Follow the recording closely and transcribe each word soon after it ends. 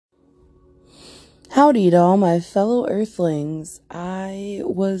Howdy to all my fellow Earthlings. I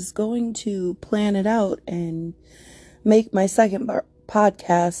was going to plan it out and make my second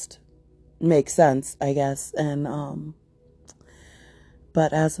podcast make sense, I guess.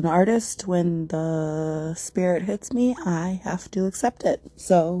 But as an artist, when the spirit hits me, I have to accept it.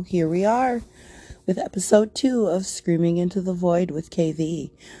 So here we are with episode 2 of Screaming into the Void with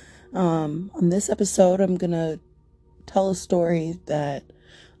KV. On this episode, I'm gonna tell a story that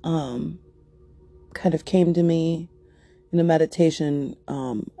kind of came to me in a meditation,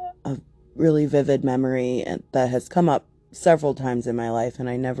 a really vivid memory that has come up several times in my life, and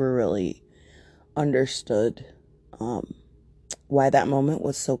I never really understood why that moment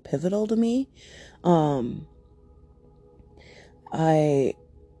was so pivotal to me. I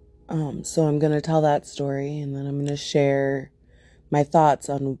so I'm gonna tell that story, and then I'm gonna share my thoughts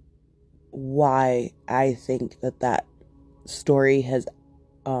on why I think that story has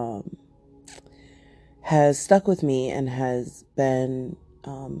stuck with me and has been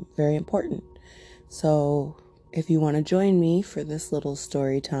very important. So if you want to join me for this little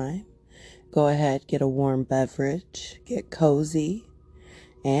story time, go ahead, get a warm beverage, get cozy,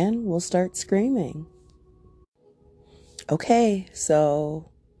 and we'll start screaming. Okay, so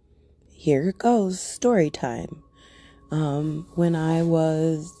here it goes, story time. When I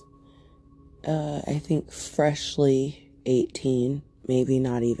was, I think, freshly 18, maybe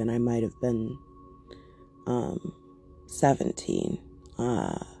not even, I might have been 17.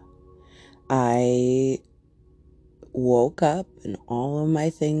 I woke up and all of my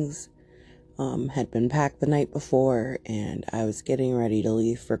things had been packed the night before, and I was getting ready to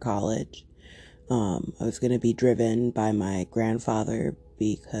leave for college. I was going to be driven by my grandfather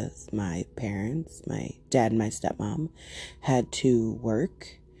because my parents, my dad and my stepmom, had to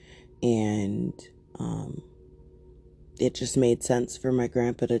work, and it just made sense for my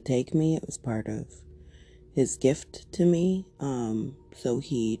grandpa to take me. It was part of his gift to me. So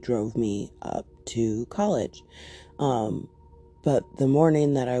he drove me up to college. But the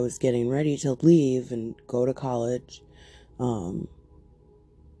morning that I was getting ready to leave and go to college, and,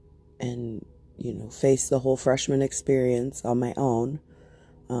 face the whole freshman experience on my own,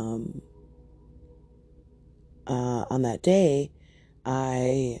 on that day,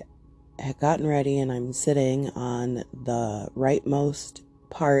 I had gotten ready and I'm sitting on the rightmost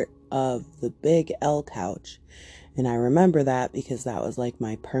part of the big L couch. And I remember that because that was like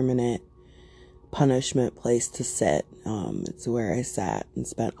my permanent punishment place to sit. It's where I sat and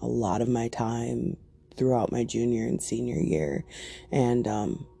spent a lot of my time throughout my junior and senior year. And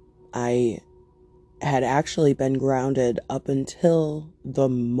I had actually been grounded up until the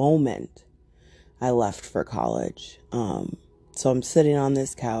moment I left for college. So I'm sitting on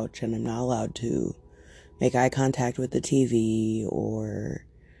this couch and I'm not allowed to make eye contact with the TV or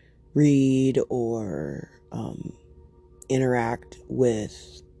read or interact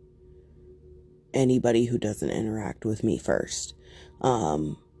with anybody who doesn't interact with me first.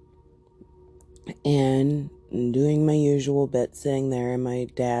 And doing my usual bit, sitting there, and my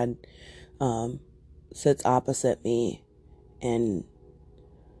dad sits opposite me, and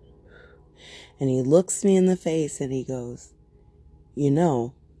he looks me in the face and he goes,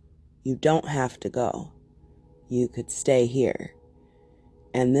 "You don't have to go. You could stay here."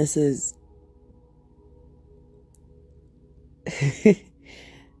 And this is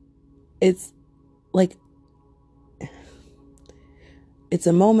it's like, it's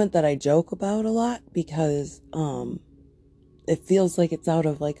a moment that I joke about a lot because it feels like it's out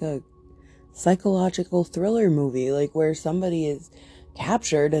of like a psychological thriller movie, like where somebody is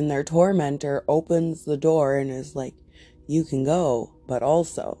captured and their tormentor opens the door and is like, "You can go, but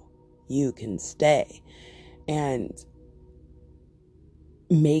also you can stay," and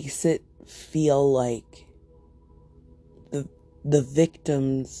makes it feel like the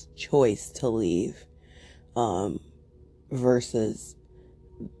victim's choice to leave, versus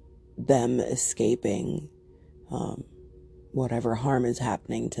them escaping whatever harm is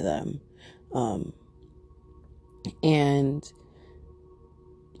happening to them. And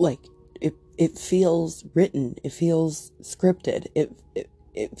like it feels written, it feels scripted, it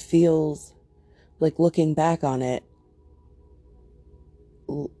feels like, looking back on it,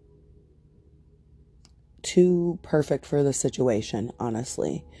 too perfect for the situation,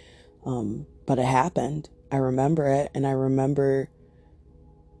 honestly. But it happened. I remember it, and I remember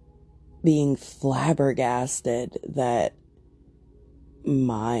being flabbergasted that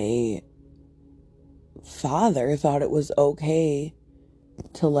my father thought it was okay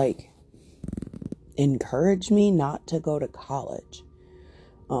to like encourage me not to go to college,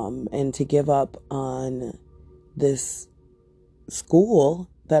 and to give up on this school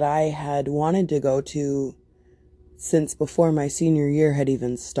that I had wanted to go to since before my senior year had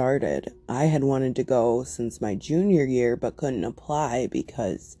even started. I had wanted to go since my junior year, but couldn't apply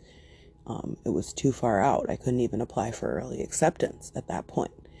because it was too far out. I couldn't even apply for early acceptance at that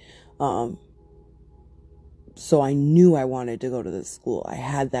point. So I knew I wanted to go to this school. I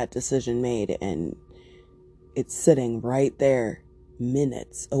had that decision made, and it's sitting right there,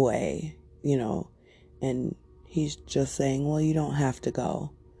 minutes away, and he's just saying, well, you don't have to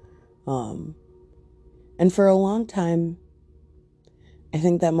go. And for a long time, I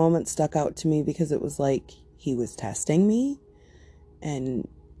think that moment stuck out to me because it was like he was testing me and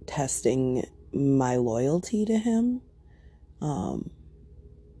testing my loyalty to him. And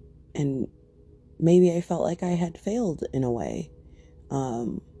maybe I felt like I had failed in a way. I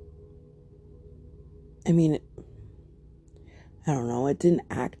mean, I don't know, it didn't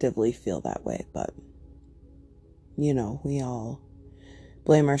actively feel that way, but, we all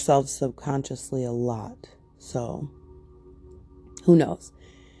blame ourselves subconsciously a lot, so who knows.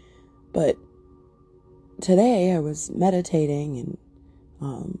 But today I was meditating,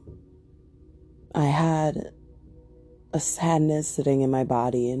 and I had a sadness sitting in my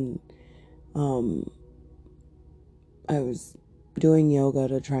body, and I was doing yoga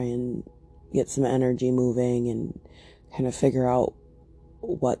to try and get some energy moving and kind of figure out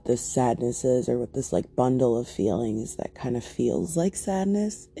what this sadness is, or what this like bundle of feelings that kind of feels like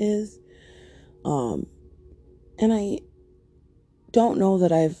sadness is. And I don't know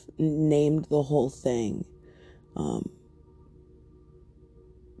that I've named the whole thing.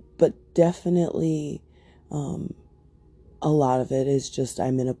 But definitely, a lot of it is just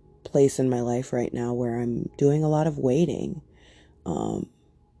I'm in a place in my life right now where I'm doing a lot of waiting. I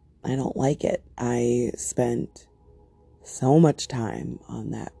don't like it. I spent so much time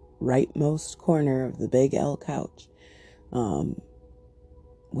on that rightmost corner of the big L couch,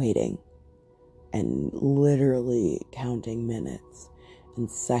 waiting and literally counting minutes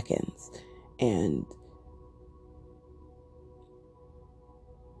and seconds and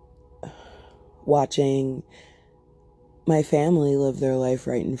watching my family live their life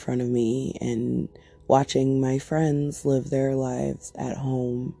right in front of me and watching my friends live their lives at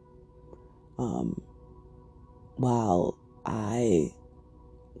home, while I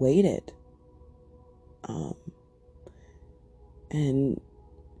waited. And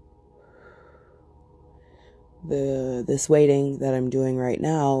this waiting that I'm doing right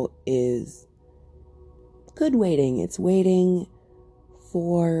now is good waiting. It's waiting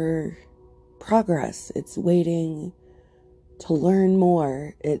for progress. It's waiting to learn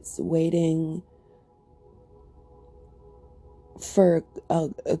more. It's waiting for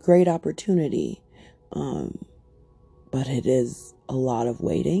a great opportunity. But it is a lot of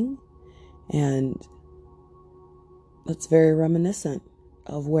waiting, and that's very reminiscent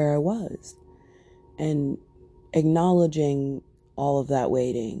of where I was. And acknowledging all of that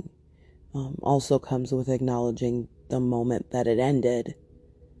waiting also comes with acknowledging the moment that it ended.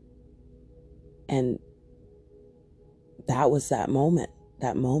 And that was that moment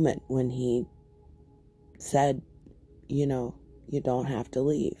when he said, you don't have to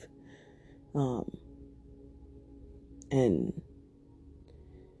leave. And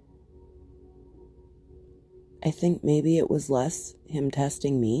I think maybe it was less him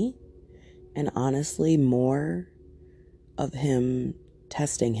testing me, and honestly more of him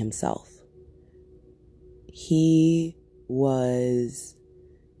testing himself. He was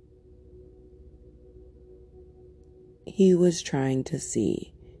trying to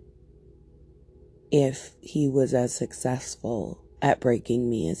see if he was as successful at breaking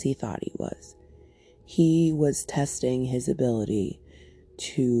me as he thought he was. He was testing his ability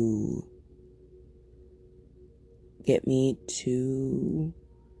to get me to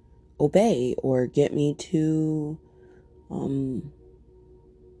obey, or get me to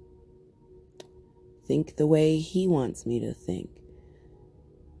think the way he wants me to think.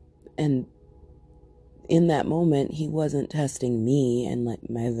 And in that moment, he wasn't testing me and like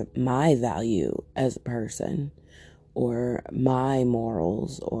my value as a person, or my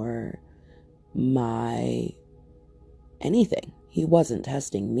morals, or my anything. He wasn't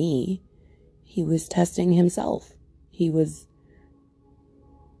testing me. He was testing himself. He was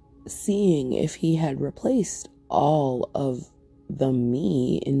seeing if he had replaced all of the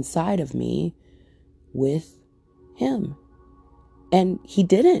me inside of me with him. And he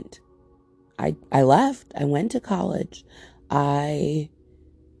didn't. I left. I went to college. I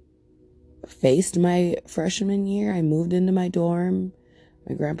faced my freshman year. I moved into my dorm.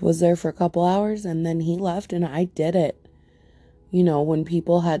 My grandpa was there for a couple hours, and then he left, and I did it. When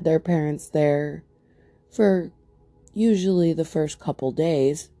people had their parents there for usually the first couple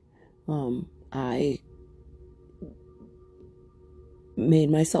days, I made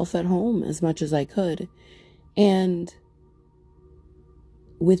myself at home as much as I could. And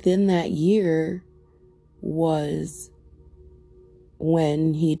within that year was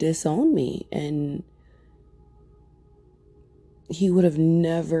when he disowned me, and he would have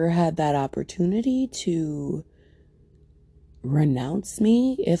never had that opportunity to renounce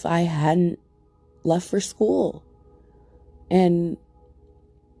me if I hadn't left for school. And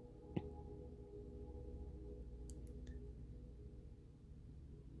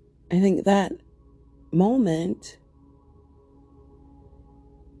I think that moment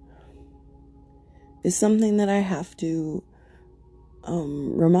is something that I have to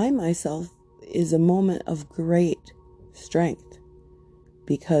remind myself is a moment of great strength,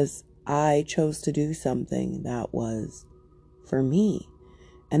 because I chose to do something that was for me,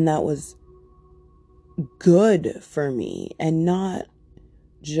 and that was good for me, and not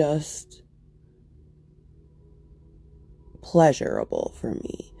just pleasurable for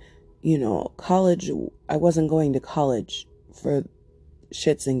me. College, I wasn't going to college for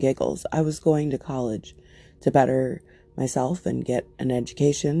shits and giggles. I was going to college to better myself and get an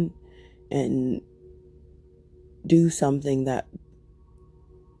education and do something that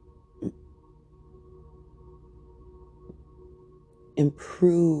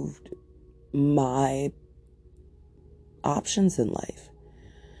improved my options in life.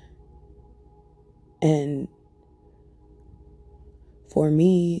 And for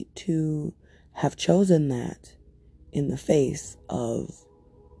me to have chosen that in the face of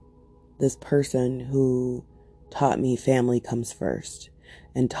this person who taught me family comes first,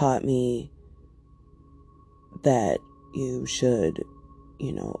 and taught me that you should,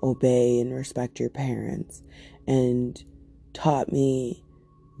 obey and respect your parents, and taught me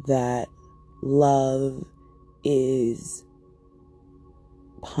that love is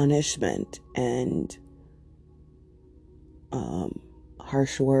punishment and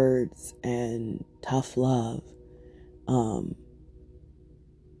harsh words and tough love.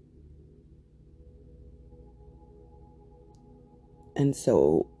 And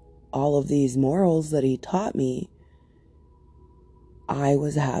so all of these morals that he taught me, I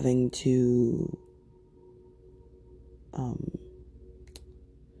was having to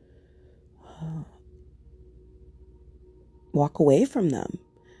walk away from them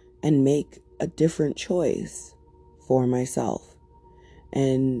and make a different choice for myself.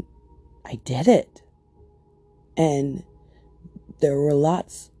 And I did it. And there were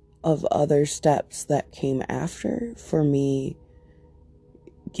lots of other steps that came after for me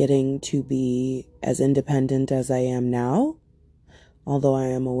getting to be as independent as I am now, although I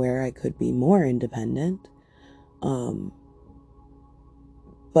am aware I could be more independent.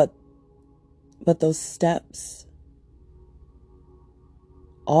 But those steps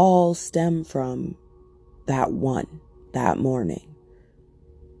all stem from that morning.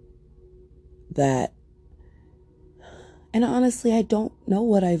 And honestly, I don't know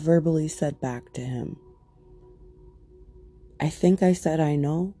what I verbally said back to him. I think I said, I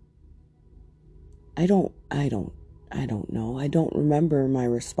know. I don't know. I don't remember my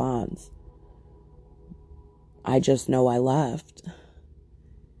response. I just know I left.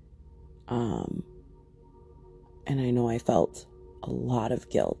 And I know I felt a lot of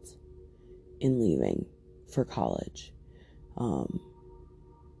guilt in leaving for college.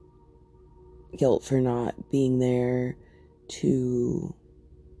 Guilt for not being there to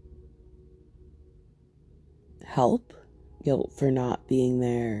help. Guilt for not being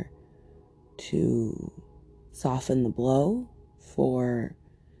there to soften the blow for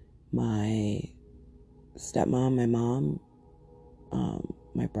my stepmom, my mom,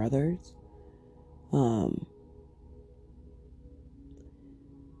 my brothers.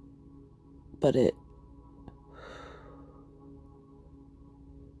 But it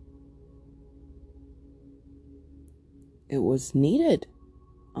was needed.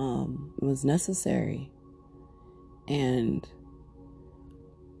 It was necessary. And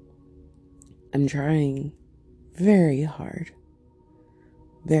I'm trying very hard,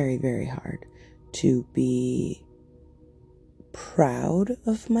 very, very hard to be proud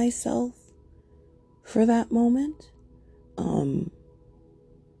of myself for that moment.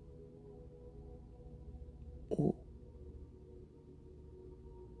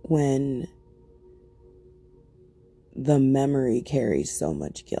 When the memory carries so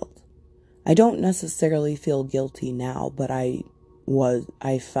much guilt. I don't necessarily feel guilty now, but I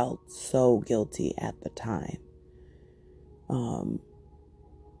felt so guilty at the time.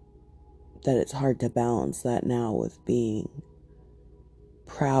 That it's hard to balance that now with being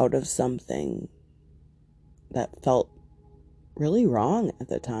proud of something that felt really wrong at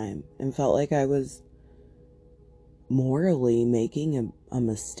the time and felt like I was morally making a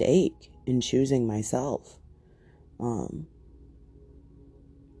mistake in choosing myself. And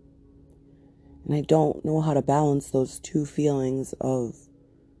I don't know how to balance those two feelings of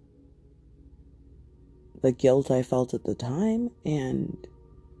the guilt I felt at the time and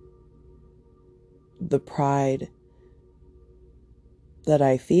the pride that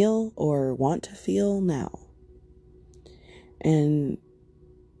I feel or want to feel now. And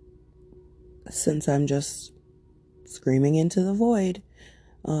since I'm just screaming into the void,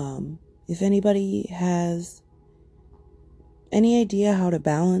 if anybody has any idea how to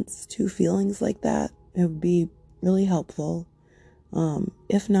balance two feelings like that, it would be really helpful.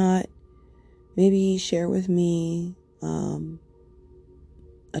 If not, maybe share with me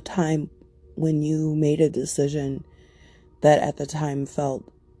a time when you made a decision that at the time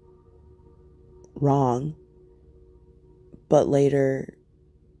felt wrong, but later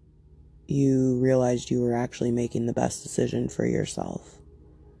you realized you were actually making the best decision for yourself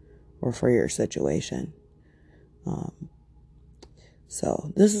or for your situation.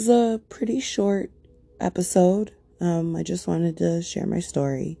 So this is a pretty short episode. I just wanted to share my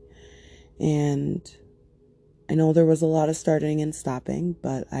story, and I know there was a lot of starting and stopping,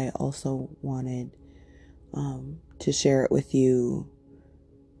 but I also wanted to share it with you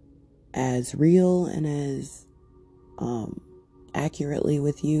as real and as accurately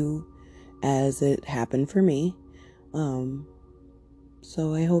with you as it happened for me.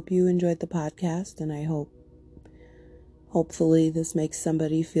 So I hope you enjoyed the podcast, and I hopefully this makes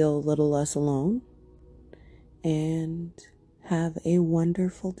somebody feel a little less alone, and have a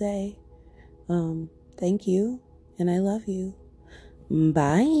wonderful day. Thank you, and I love you.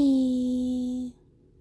 Bye.